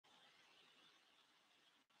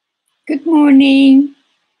Good morning.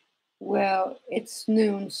 Well, it's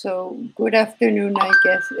noon, so good afternoon, I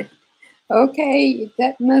guess. Okay,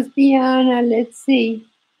 that must be Anna. Let's see.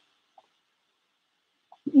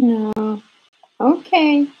 No.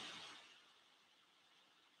 Okay.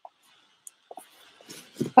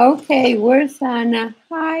 Okay, where's Anna?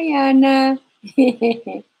 Hi, Anna.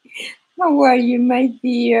 How are you, my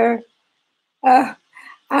dear? Uh,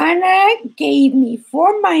 Anna gave me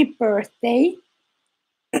for my birthday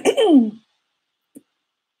an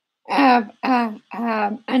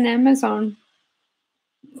Amazon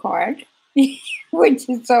card, which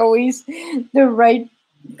is always the right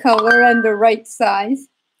color and the right size.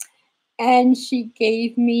 And she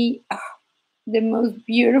gave me the most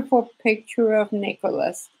beautiful picture of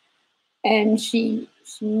Nicholas. And she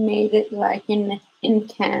made it like in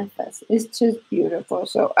canvas. It's just beautiful.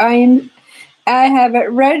 So I have it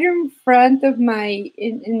right in front of my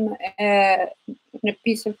in a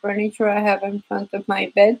piece of furniture I have in front of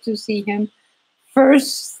my bed to see him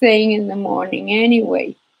first thing in the morning.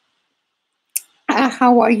 Anyway,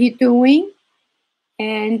 how are you doing?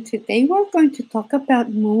 And today we're going to talk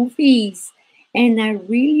about movies. And I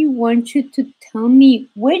really want you to tell me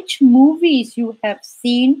which movies you have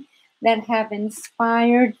seen that have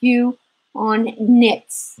inspired you on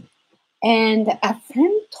knits. And a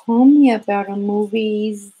friend told me about a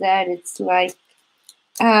movies that it's like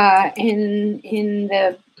in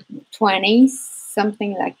the 20s,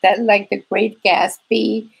 something like that, like The Great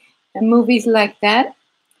Gatsby, and movies like that.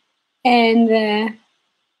 And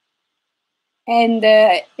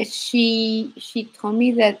she told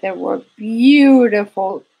me that there were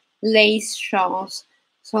beautiful lace shawls.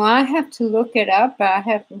 So I have to look it up.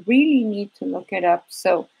 I really need to look it up.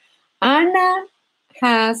 So Anna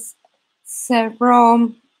has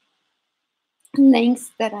several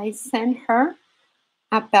links that I sent her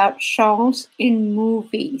about shawls in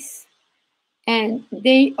movies, and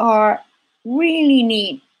they are really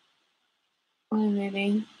neat. From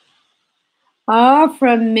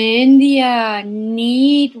India.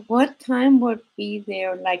 Neat. What time would be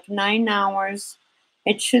there? Like 9 hours.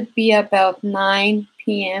 It should be about 9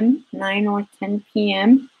 p.m., 9 or 10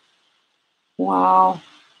 p.m. Wow.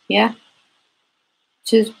 Yeah.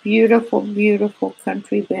 Just beautiful, beautiful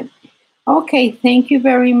country. Okay. Thank you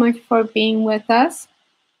very much for being with us.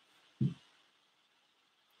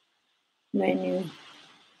 Menu.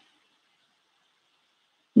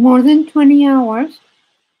 More than 20 hours?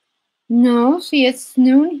 No, see, it's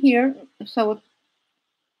noon here. So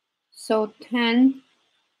 10.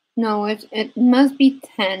 No, it must be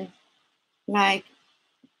 10. Like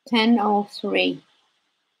 10:03.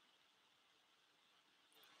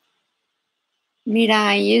 Mira,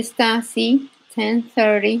 ahí está, sí,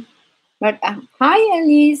 10:30. But hi,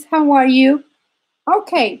 Elise, how are you?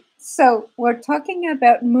 Okay, so we're talking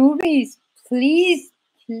about movies. Please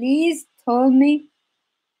tell me.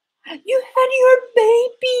 You had your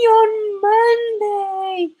baby on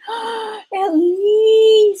Monday.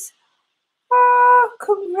 Elise. Oh,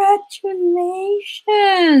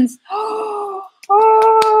 congratulations. Oh,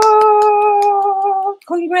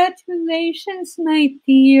 congratulations, my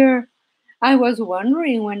dear. I was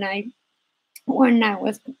wondering when I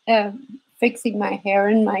was fixing my hair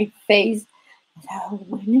and my face,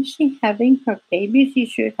 when is she having her baby? She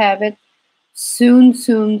should have it soon.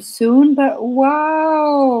 But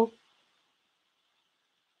wow!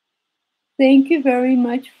 Thank you very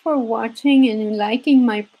much for watching and liking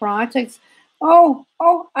my projects. Oh,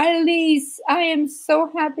 Alice, I am so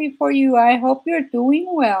happy for you. I hope you're doing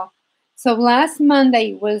well. So last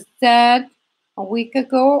Monday, was that a week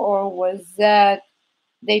ago or was that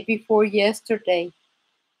day before yesterday?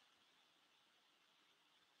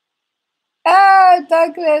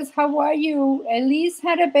 Douglas, how are you? Elise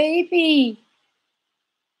had a baby.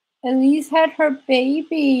 Elise had her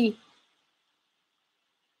baby.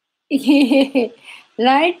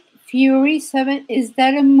 Light Fury 7, is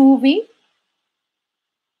that a movie?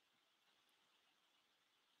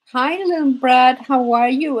 Hi, little Brad. How are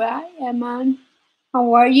you? Hi, Eman.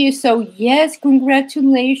 How are you? So, yes,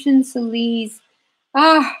 congratulations, Elise.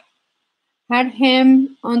 Had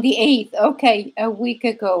him on the 8th. Okay, a week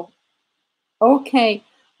ago. Okay,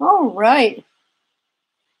 all right.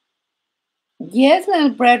 Yes,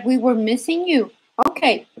 little Brad, we were missing you.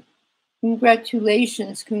 Okay,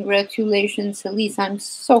 congratulations, Elise. I'm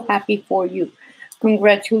so happy for you.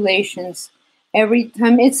 Congratulations. Every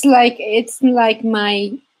time it's like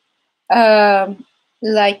my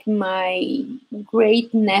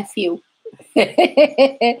great nephew.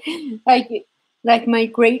 like my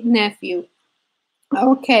great nephew.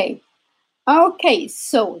 Okay,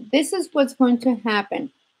 so this is what's going to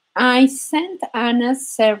happen. I sent Anna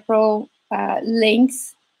several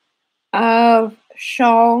links of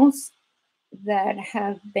shawls that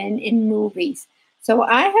have been in movies. So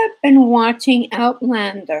I have been watching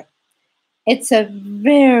Outlander. It's a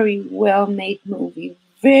very well made movie,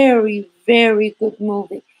 very, very good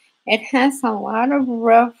movie. It has a lot of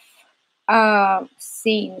rough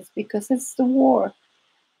scenes because it's the war.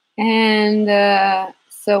 And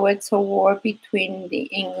so it's a war between the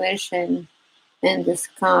English and the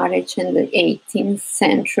Scottish in the 18th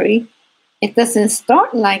century. It doesn't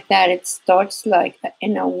start like that. It starts like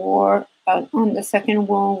in a war on the Second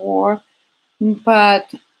World War,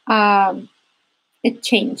 but it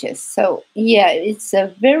changes. So yeah, it's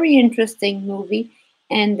a very interesting movie,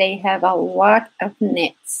 and they have a lot of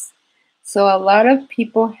knits. So a lot of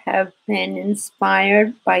people have been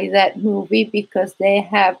inspired by that movie because they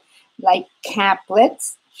have like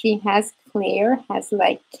caplets. Claire has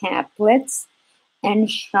like caplets and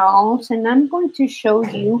shawls, and I'm going to show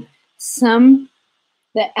you some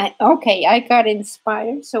I got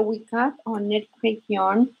inspired. So we got on Knit Creek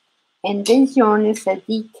yarn, and this yarn is a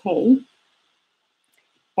DK,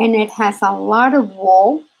 and it has a lot of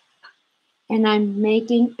wool, and I'm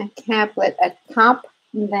making a caplet, a top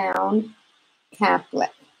down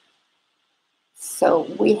caplet. So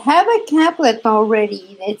we have a caplet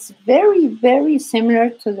already. It's very, very similar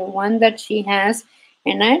to the one that she has,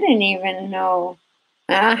 and I didn't even know.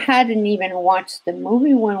 I hadn't even watched the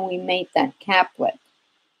movie when we made that caplet.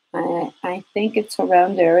 I think it's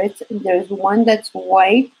around there. There's one that's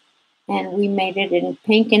white, and we made it in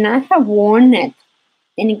pink, and I have worn it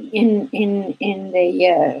in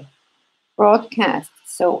the broadcast.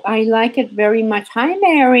 So I like it very much. Hi,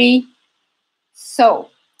 Mary. So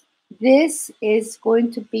this is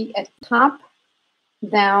going to be a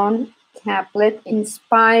top-down caplet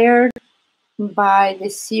inspired by the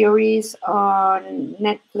series on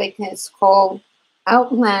Netflix. It's called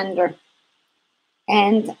Outlander.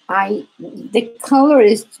 And the color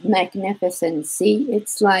is magnificent. See,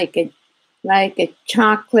 it's like a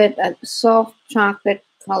chocolate, a soft chocolate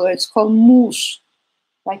color. It's called mousse,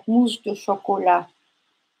 like mousse de chocolat,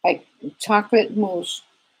 like chocolate mousse.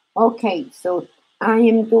 Okay, so I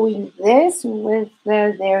am doing this with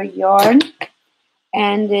their yarn,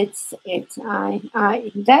 and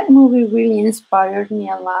that movie really inspired me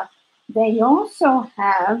a lot. They also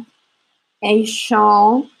have a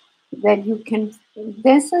shawl that you can.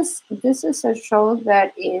 This is a shawl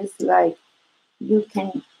that is like you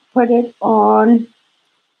can put it on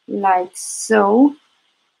like so.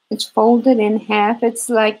 It's folded in half. It's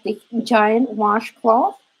like the giant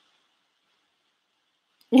washcloth,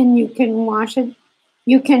 and you can wash it.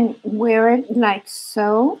 You can wear it like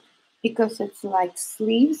so because it's like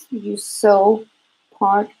sleeves. You sew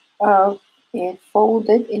part of it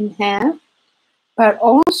folded in half, but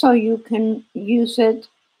also you can use it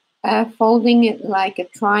folding it like a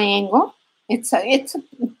triangle. It's a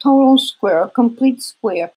total square, a complete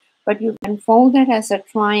square, but you can fold it as a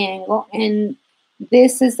triangle, and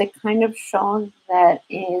this is the kind of shawl that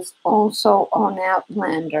is also on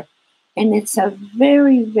Outlander. And it's a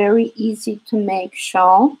very, very easy to make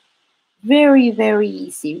shawl. Very, very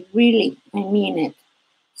easy. Really, I mean it.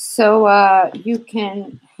 So you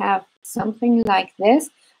can have something like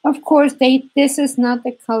this. Of course, this is not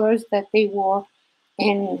the colors that they wore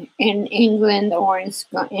in England or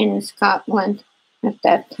in Scotland at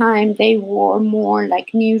that time. They wore more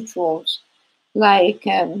like neutrals, like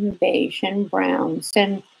beige and browns,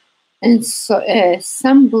 and so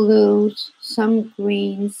some blues, some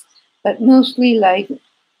greens, but mostly like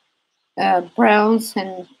browns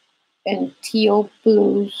and teal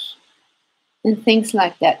blues and things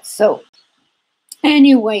like that. So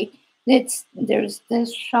anyway, there's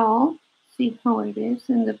this shawl. See how it is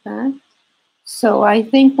in the back. So I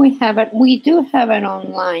think we have it. We do have it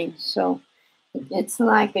online. So it's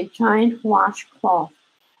like a giant washcloth.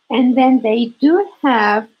 And then they do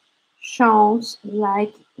have shawls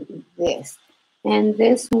like this. And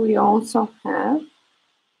this we also have.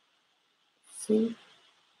 See?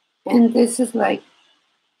 And this is like,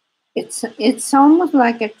 it's almost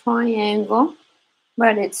like a triangle,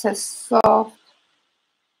 but it's a soft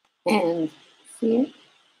end. See it?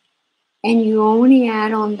 And you only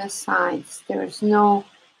add on the sides. There's no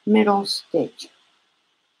middle stitch.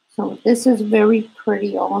 So this is very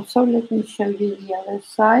pretty also. Let me show you the other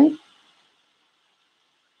side.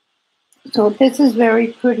 So this is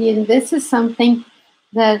very pretty, and this is something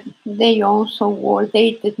that they also wore.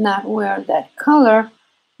 They did not wear that color,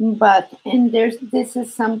 but this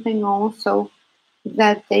is something also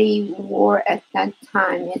that they wore at that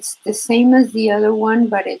time. It's the same as the other one,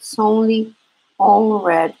 but it's only all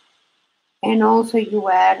red. and also you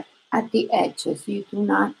add at the edges. You do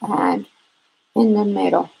not add in the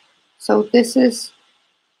middle. So this is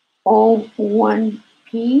all one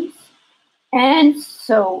piece. And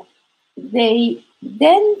so they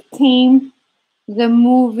then came the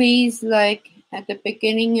movies like at the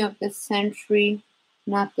beginning of the century,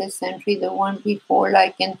 not this century, the one before,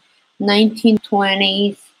 like in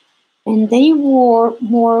 1920s, and they wore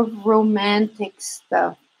more romantic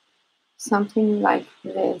stuff, something like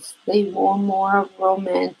this. They wore more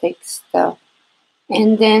romantic stuff.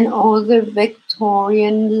 And then all the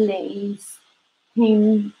Victorian lace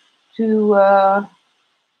came to all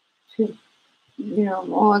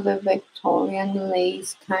the Victorian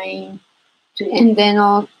lace came to, and then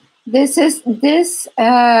all this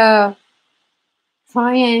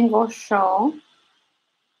triangle shawl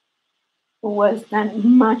was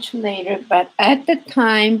done much later, but at the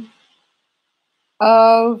time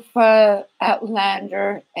of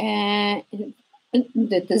Outlander, and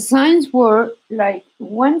the designs were like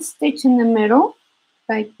one stitch in the middle,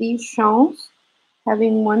 like these shawls,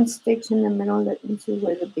 having one stitch in the middle. Let me see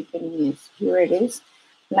where the beginning is. Here it is.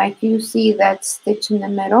 Like you see that stitch in the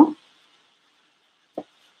middle.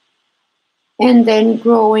 And then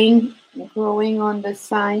growing on the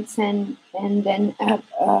sides, and then an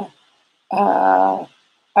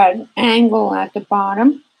angle at the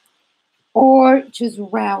bottom, or just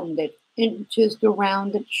rounded, and just the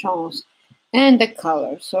rounded shawls. And the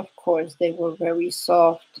colors, of course, they were very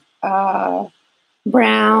soft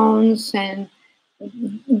browns, and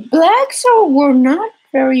blacks were not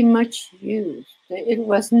very much used. It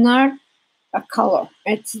was not a color.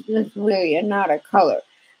 It's really not a color.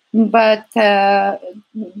 But the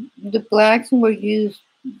blacks were used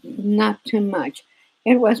not too much.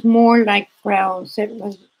 It was more like browns. It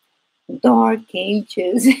was dark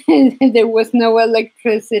ages. There was no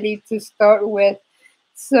electricity to start with.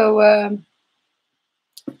 So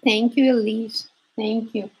thank you, Elise.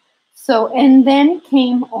 Thank you. So, and then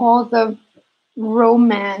came all the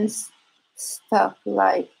romance stuff,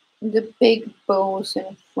 like the big bows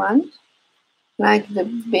in front, like the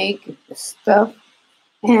big stuff.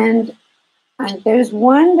 And there's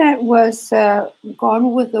one that was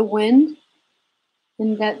Gone with the Wind,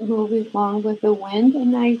 in that movie Gone with the Wind,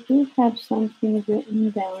 and I do have something written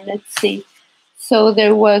down. Let's see. So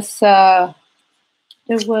there was the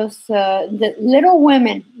Little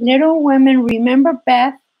Women. Little Women. Remember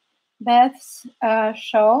Beth's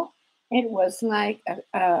shawl? It was like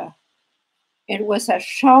it was a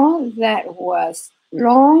shawl that was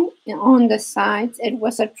long on the sides. It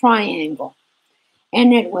was a triangle,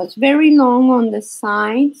 and it was very long on the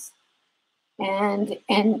sides, and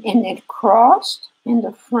it crossed in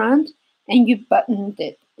the front, and you buttoned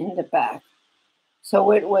it in the back.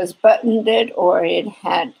 So it was buttoned it, or it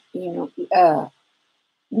had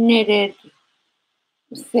knitted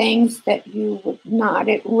things that you would knot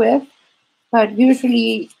it with, but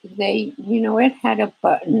usually they, it had a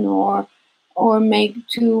button, or make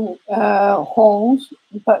two holes,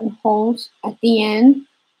 button holes at the end,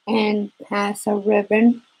 and pass a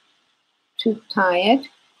ribbon to tie it.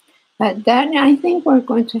 But that, I think we're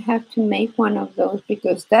going to have to make one of those,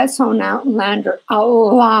 because that's on Outlander a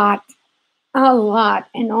lot,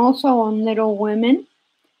 and also on Little Women.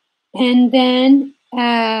 And then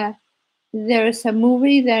there's a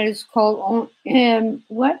movie that is called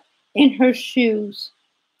what? In Her Shoes.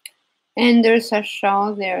 And there's a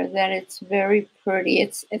shawl there that it's very pretty.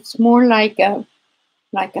 It's more like a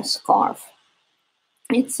scarf.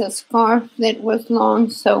 It's a scarf that was long,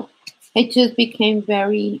 so it just became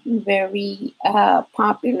very, very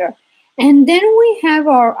popular. And then we have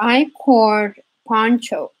our I-cord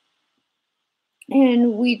poncho,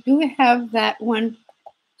 and we do have that one.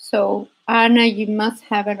 So Anna, you must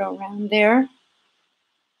have it around there.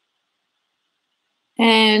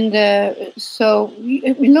 And so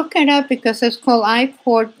we look it up, because it's called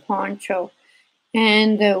I-cord poncho.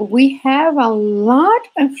 And we have a lot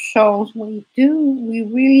of shawls. We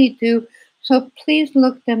really do. So please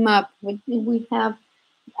look them up. We have,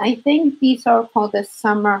 I think these are called the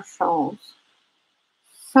summer shawls.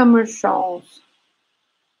 Summer shawls.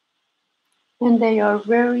 And they are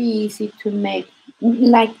very easy to make,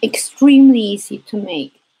 like extremely easy to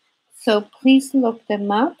make. So please look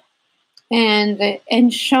them up.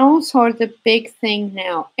 And shawls are the big thing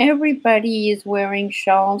now. Everybody is wearing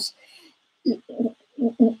shawls.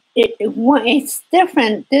 It's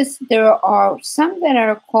different. There are some that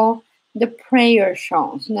are called the prayer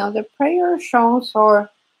shawls. Now the prayer shawls are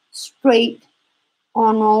straight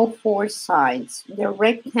on all four sides. They're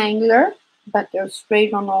rectangular, but they're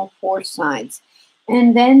straight on all four sides.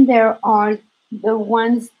 And then there are the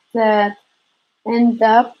ones that end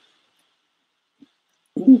up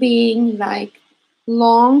being like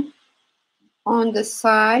long on the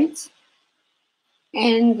sides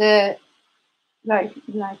and like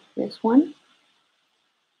this one,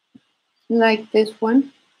 like this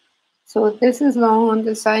one. So this is long on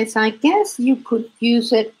the sides. I guess you could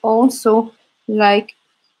use it also like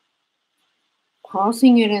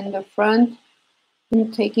crossing it in the front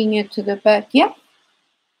and taking it to the back. Yeah,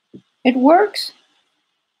 it works.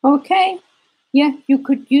 Okay. Yeah, you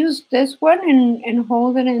could use this one and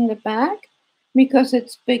hold it in the back because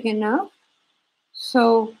it's big enough.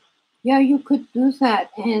 So yeah, you could do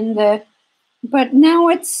that. And but now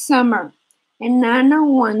it's summer, and Nana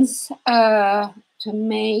wants to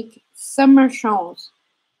make summer shawls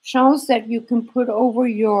that you can put over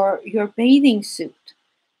your bathing suit,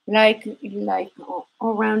 like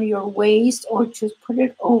around your waist, or just put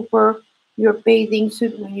it over your bathing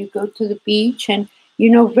suit when you go to the beach. And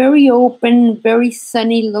very open, very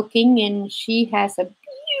sunny looking. And she has a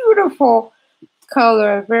beautiful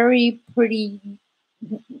color, very pretty,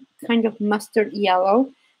 kind of mustard yellow,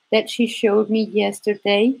 that she showed me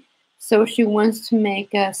yesterday. So she wants to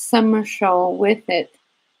make a summer shawl with it.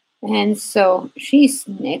 And so she's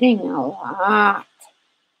knitting a lot,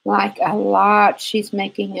 like a lot. She's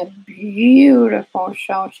making a beautiful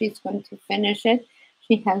shawl. She's going to finish it.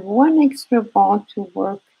 She has one extra ball to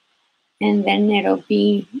work, and then it'll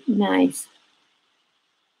be nice.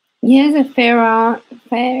 Yes, a Fair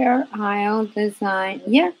Isle design.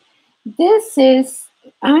 Yeah, this is,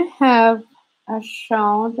 I have a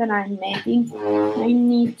shawl that I'm making. I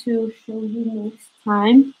need to show you next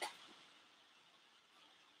time.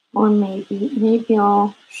 Or maybe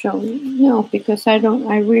I'll show you. No, because I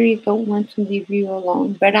really don't want to leave you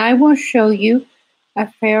alone. But I will show you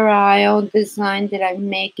a Fair Isle design that I'm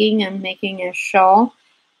making. I'm making a shawl,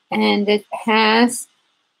 and it has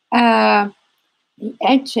the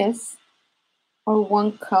edges are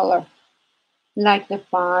one color, like the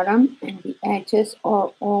bottom and the edges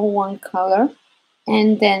are all one color.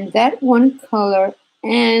 And then that one color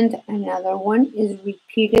and another one is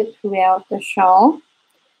repeated throughout the shawl,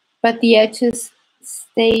 but the edges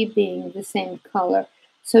stay being the same color.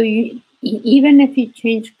 So even if you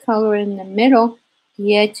change color in the middle,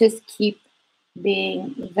 the edges keep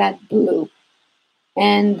being that blue.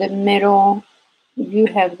 And the middle, you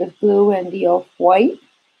have the blue and the off-white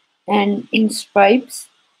and in stripes.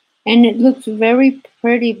 And it looks very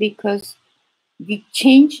pretty because you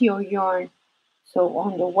change your yarn. So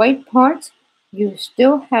on the white parts, you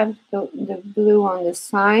still have the blue on the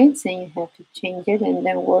sides, and you have to change it and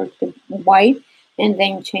then work the white, and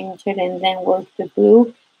then change it and then work the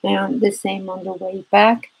blue, and the same on the way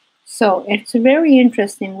back. So it's very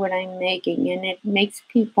interesting what I'm making, and it makes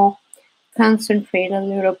people concentrate a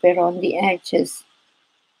little bit on the edges.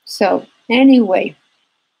 So anyway,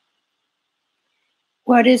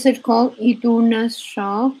 what is it called? Iduna's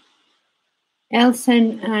shawl. Elsa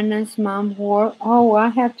and Anna's mom wore. Oh, I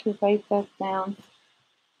have to write that down.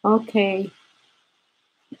 Okay.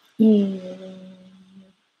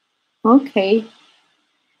 Okay.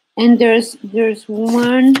 And there's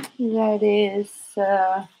one that is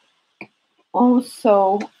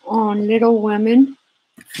also on Little Women.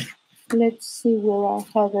 Let's see where I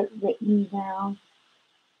have it written down.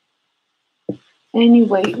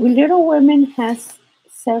 Anyway, Little Women has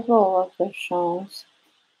several of the shawls.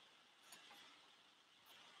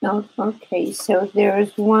 Oh, okay, so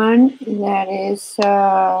there's one that is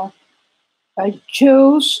a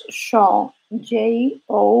Joe's shawl,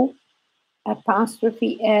 JO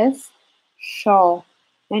apostrophe S shawl,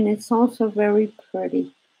 and it's also very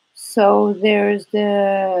pretty. So there's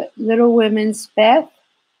the Little Women's Beth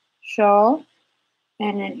shawl,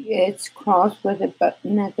 and it's crossed with a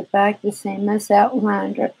button at the back, the same as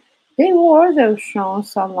Outlander. They wore those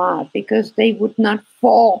shawls a lot because they would not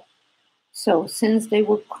fall. So since they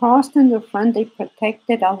were crossed in the front, they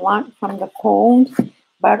protected a lot from the cold,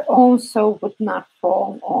 but also would not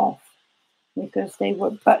fall off because they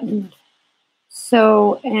were buttoned.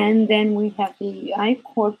 So, and then we have the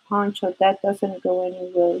I-cord poncho. That doesn't go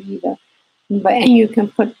anywhere either. And you can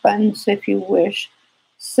put buttons if you wish.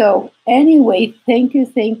 So anyway, thank you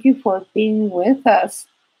for being with us.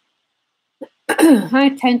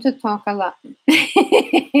 I tend to talk a lot.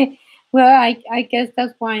 Well, I guess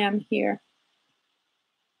that's why I'm here.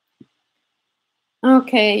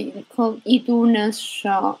 Okay, called Iduna's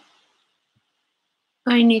shop.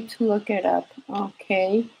 I need to look it up.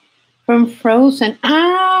 Okay. From Frozen.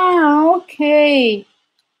 Ah, okay.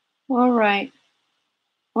 All right.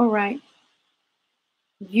 All right.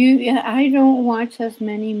 I don't watch as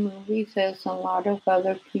many movies as a lot of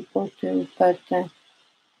other people do, but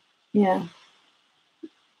yeah.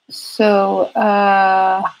 So,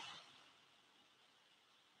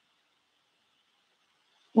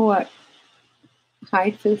 what? Hi,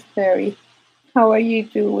 Tooth Fairy. How are you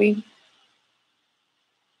doing?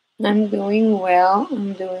 I'm doing well.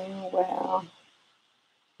 I'm doing well.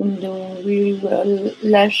 I'm doing really well,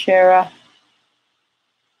 La Shera.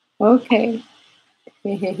 Okay.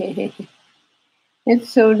 It's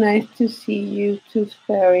so nice to see you, Tooth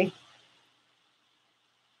Fairy.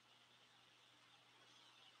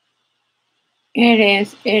 It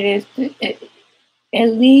is. It is.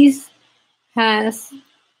 Elise has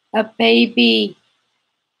a baby.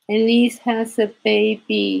 Elise has a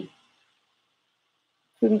baby.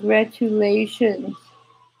 Congratulations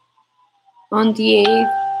on the 8th.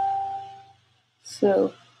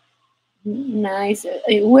 So nice.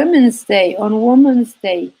 Women's Day. On Women's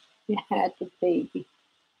Day, you had the baby.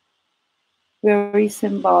 Very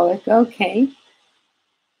symbolic. Okay.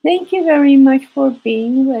 Thank you very much for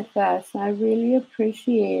being with us. I really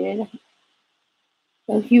appreciate it.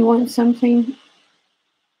 If you want something,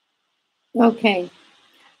 okay.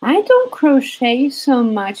 I don't crochet so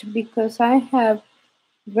much because I have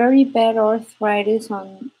very bad arthritis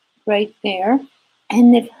on right there,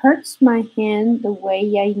 and it hurts my hand the way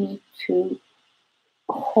I need to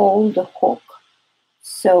hold the hook.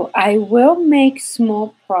 So I will make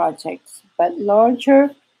small projects, but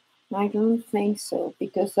larger, I don't think so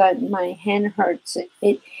because my hand hurts.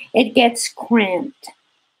 It gets cramped.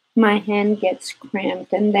 My hand gets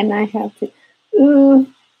cramped, and then I have to.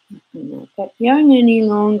 I'm not that young any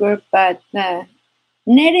longer, but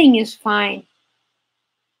knitting is fine.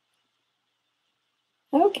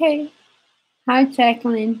 Okay. Hi,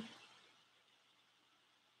 Jacqueline.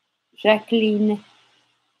 Jacqueline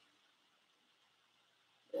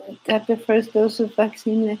got the first dose of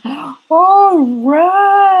vaccine. All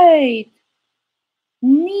right.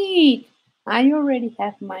 Neat. I already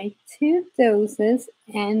have my 2 doses,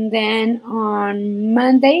 and then on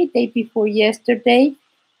Monday, day before yesterday,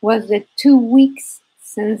 was the 2 weeks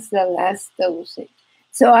since the last dosage.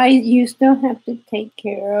 So you still have to take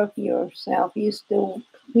care of yourself. You still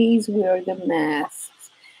please wear the masks,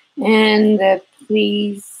 and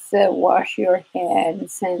please wash your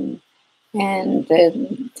hands and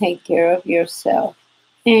take care of yourself.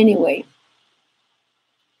 Anyway,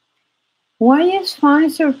 why is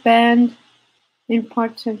Pfizer banned in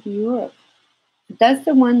parts of Europe? That's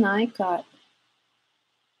the one I got.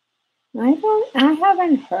 I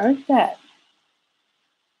haven't heard that.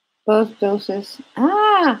 Both doses.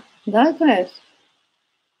 Ah, Douglas.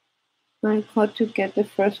 I got to get the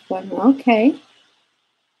first one. Okay.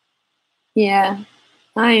 Yeah.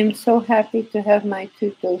 I am so happy to have my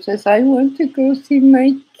 2 doses. I want to go see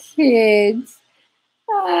my kids.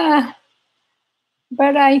 Ah,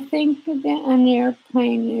 but I think that an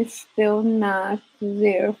airplane is still not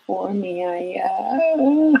there for me.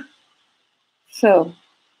 So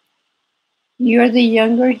you're the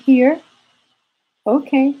younger here?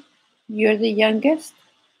 Okay. You're the youngest?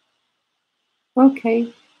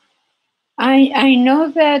 Okay. I know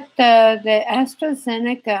that the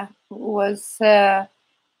AstraZeneca was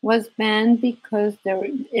banned because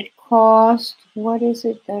it cost, what is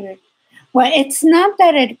it that it, well, it's not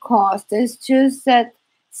that it cost, it's just that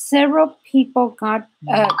several people got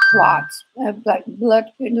clots, like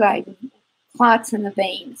blood, like clots in the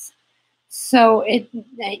veins. So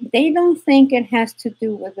they don't think it has to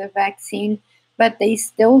do with the vaccine, but they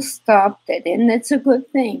still stopped it, and it's a good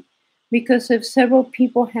thing because if several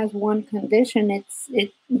people has one condition,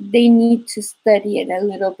 they need to study it a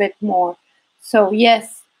little bit more. So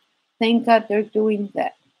yes, thank God they're doing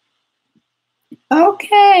that.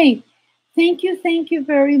 Okay. Thank you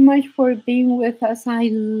very much for being with us. I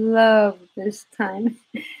love this time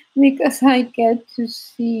because I get to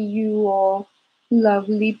see you all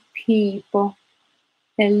lovely people.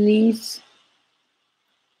 Elise,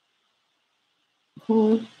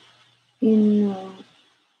 hold in.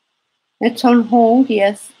 It's on hold,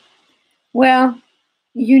 yes. Well,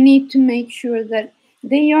 you need to make sure that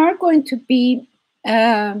they are going to be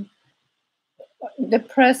um, the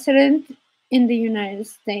president in the United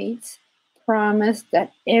States promised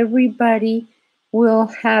that everybody will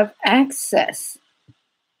have access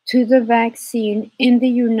to the vaccine in the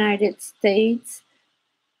United States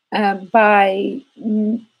by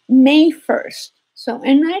May 1st. So,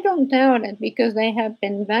 and I don't doubt it because they have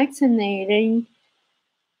been vaccinating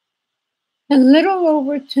a little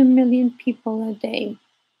over 2 million people a day.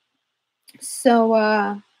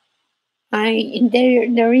 So,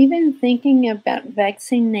 they're even thinking about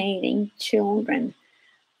vaccinating children.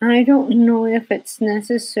 I don't know if it's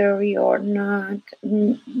necessary or not,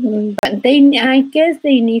 but I guess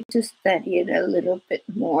they need to study it a little bit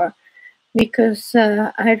more, because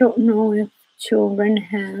I don't know if children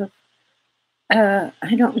have,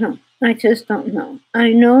 I don't know. I just don't know. I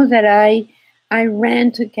know that I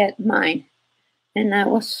ran to get mine, and I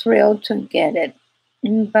was thrilled to get it.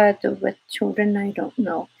 But with children, I don't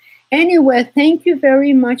know. Anyway, thank you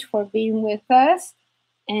very much for being with us,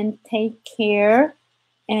 and take care.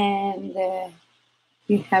 And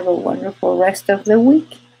you have a wonderful rest of the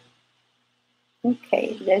week.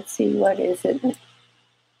 Okay, let's see, what is it?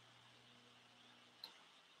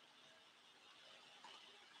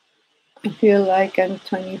 I feel like I'm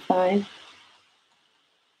 25.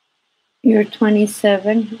 You're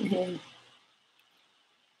 27.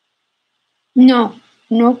 No,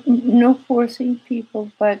 no forcing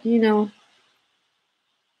people, but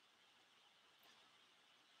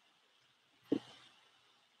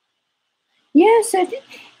yes,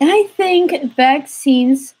 I think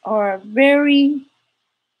vaccines are a very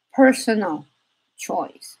personal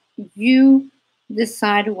choice. You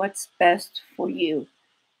decide what's best for you,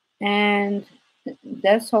 and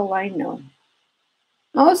that's all I know.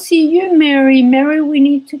 I'll see you, Mary. Mary, we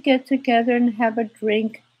need to get together and have a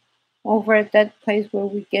drink over at that place where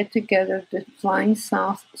we get together, the flying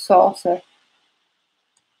saucer.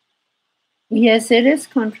 Yes, it is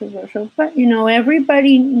controversial, but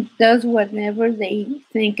everybody does whatever they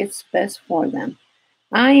think is best for them.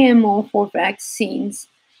 I am all for vaccines,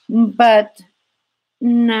 but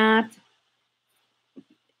not,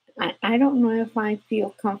 I don't know if I feel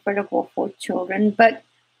comfortable for children, but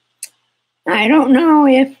I don't know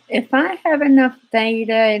if I have enough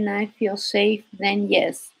data and I feel safe, then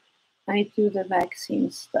yes, I do the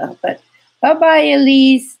vaccine stuff. But bye-bye,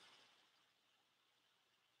 Elise.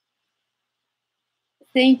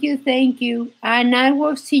 Thank you, thank you. And I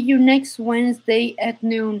will see you next Wednesday at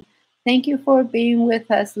noon. Thank you for being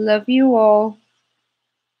with us. Love you all.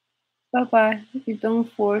 Bye-bye. You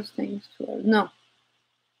don't force things to us. No.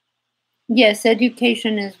 Yes,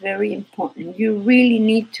 education is very important. You really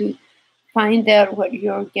need to find out what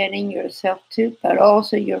you're getting yourself to, but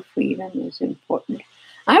also your freedom is important.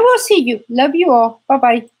 I will see you. Love you all.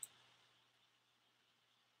 Bye-bye.